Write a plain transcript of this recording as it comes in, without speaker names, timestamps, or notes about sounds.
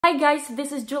Hi guys,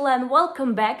 this is Julia and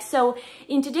welcome back. So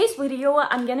in today's video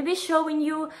I'm gonna be showing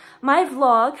you my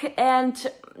vlog and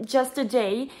just a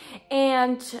day.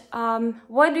 And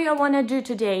what do I want to do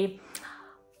today?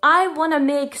 I want to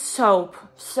make soap,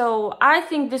 so I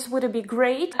think this would be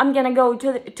great. I'm gonna go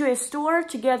to a store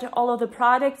to get all of the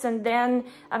products, and then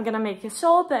I'm gonna make a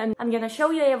soap and I'm gonna show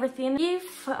you everything.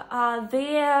 If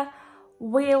there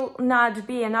will not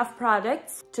be enough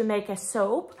products to make a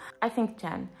soap, I think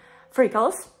 10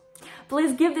 Freckles.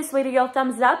 Please give this video a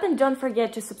thumbs up and don't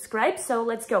forget to subscribe. So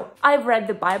let's go. I've read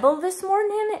the Bible this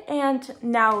morning and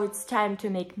now it's time to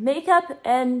make makeup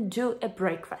and do a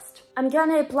breakfast. I'm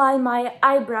gonna apply my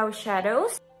eyebrow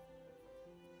shadows.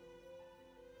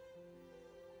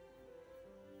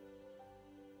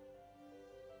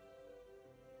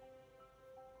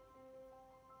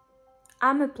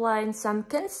 I'm applying some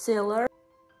concealer.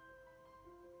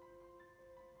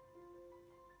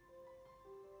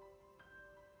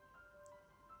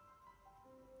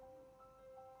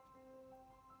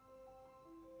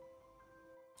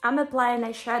 I'm applying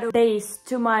a shadow base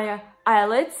to my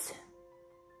eyelids.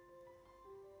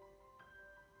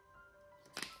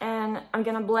 And I'm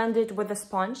gonna blend it with a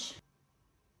sponge.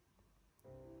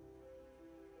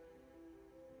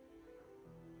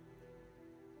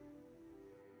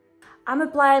 I'm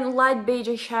applying light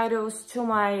beige shadows to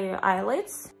my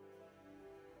eyelids.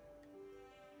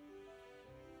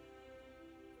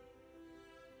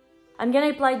 I'm gonna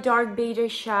apply dark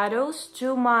beige shadows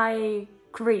to my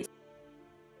crease.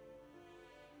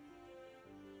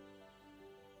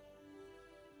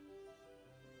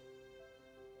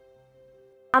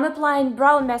 I'm applying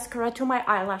brown mascara to my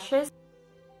eyelashes.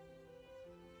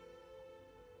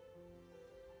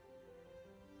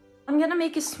 I'm gonna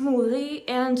make a smoothie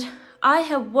and I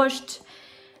have washed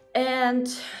and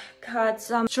cut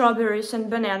some strawberries and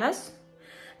bananas.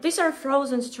 These are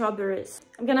frozen strawberries.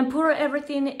 I'm gonna pour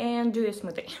everything and do a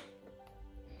smoothie.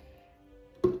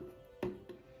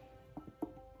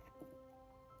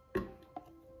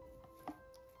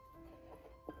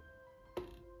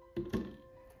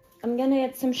 I'm gonna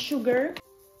add some sugar.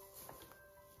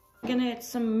 I'm gonna add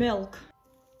some milk.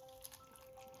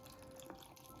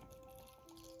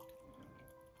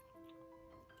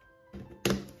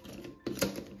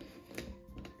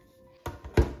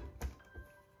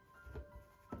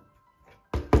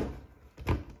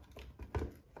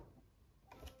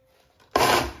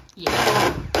 Yeah.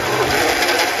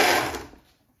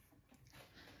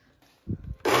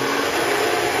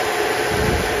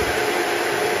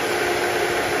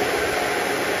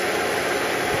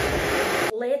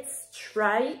 Let's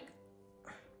try.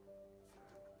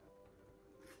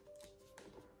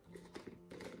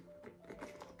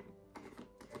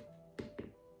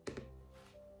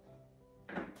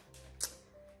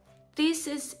 This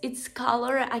is its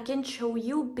color. I can't show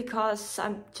you because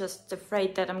I'm just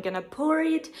afraid that I'm gonna pour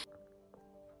it.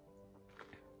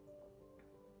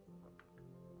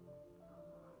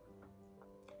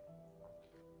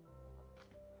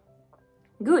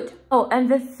 Good. Oh, and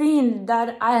the thing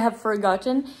that I have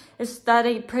forgotten is that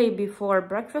I pray before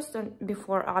breakfast and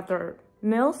before other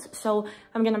meals. So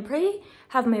I'm gonna pray,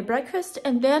 have my breakfast,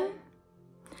 and then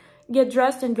get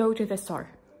dressed and go to the store.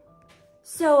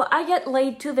 So I get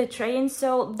late to the train,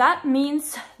 so that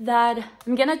means that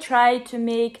I'm gonna try to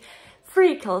make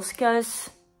Freckles, because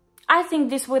I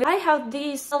think this would... I have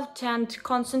this self-tanned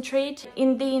concentrate.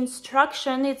 In the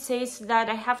instruction it says that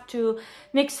I have to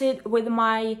mix it with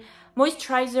my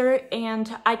moisturizer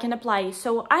and I can apply.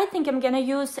 So I think I'm gonna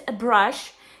use a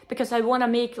brush because I want to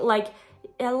make like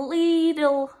a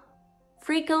little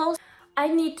freckles. I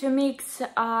need to mix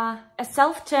a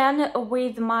self-tan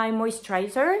with my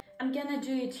moisturizer. I'm gonna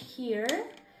do it here,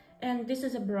 and this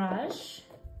is a brush.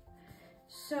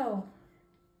 So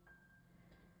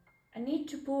I need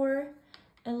to pour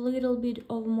a little bit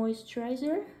of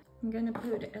moisturizer. I'm gonna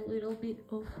put a little bit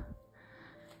of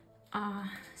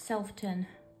self-tan.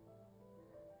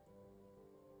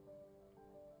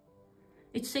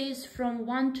 It says from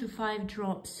 1 to 5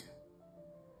 drops.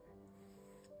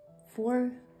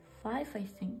 4, 5, I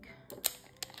think.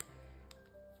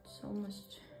 It's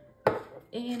almost...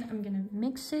 And I'm gonna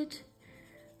mix it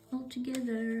all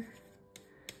together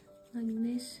like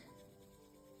this.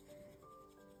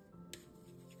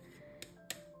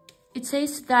 It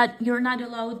says that you're not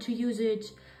allowed to use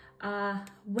it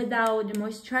without the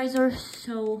moisturizer,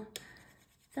 so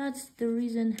that's the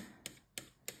reason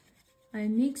I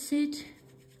mix it.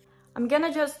 I'm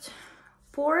gonna just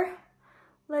pour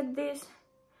like this.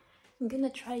 I'm gonna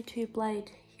try to apply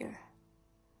it here.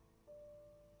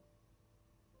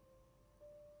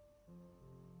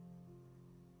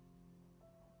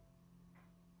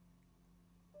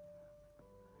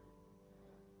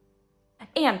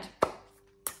 And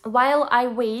while I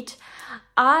wait,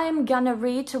 I'm gonna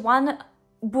read one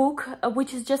book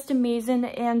which is just amazing,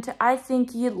 and I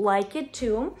think you'd like it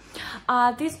too.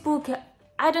 This book,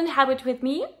 I don't have it with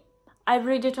me, I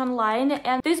read it online,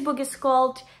 and this book is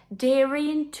called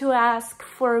Daring to Ask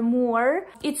for More.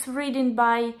 It's written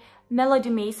by Melody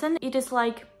Mason. It is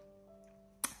like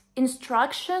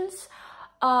instructions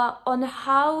on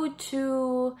how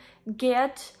to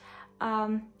get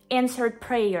answered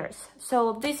prayers.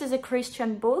 So this is a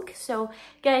Christian book. So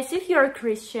guys, if you're a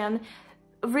Christian,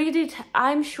 read it.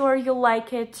 I'm sure you'll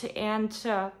like it. And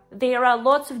there are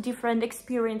lots of different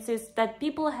experiences that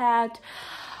people had,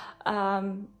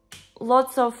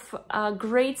 lots of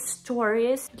great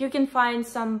stories. You can find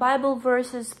some Bible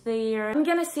verses there. I'm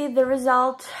gonna see the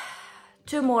result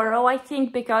tomorrow, I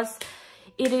think, because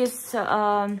it is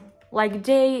like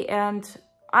day, and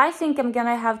I think I'm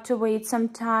gonna have to wait some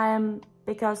time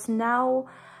because now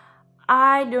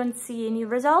I don't see any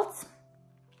results.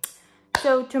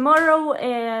 So tomorrow,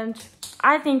 and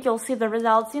I think you'll see the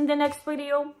results in the next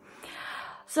video.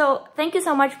 So thank you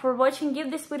so much for watching.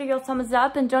 Give this video a thumbs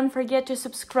up and don't forget to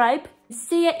subscribe.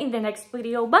 See you in the next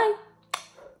video. Bye!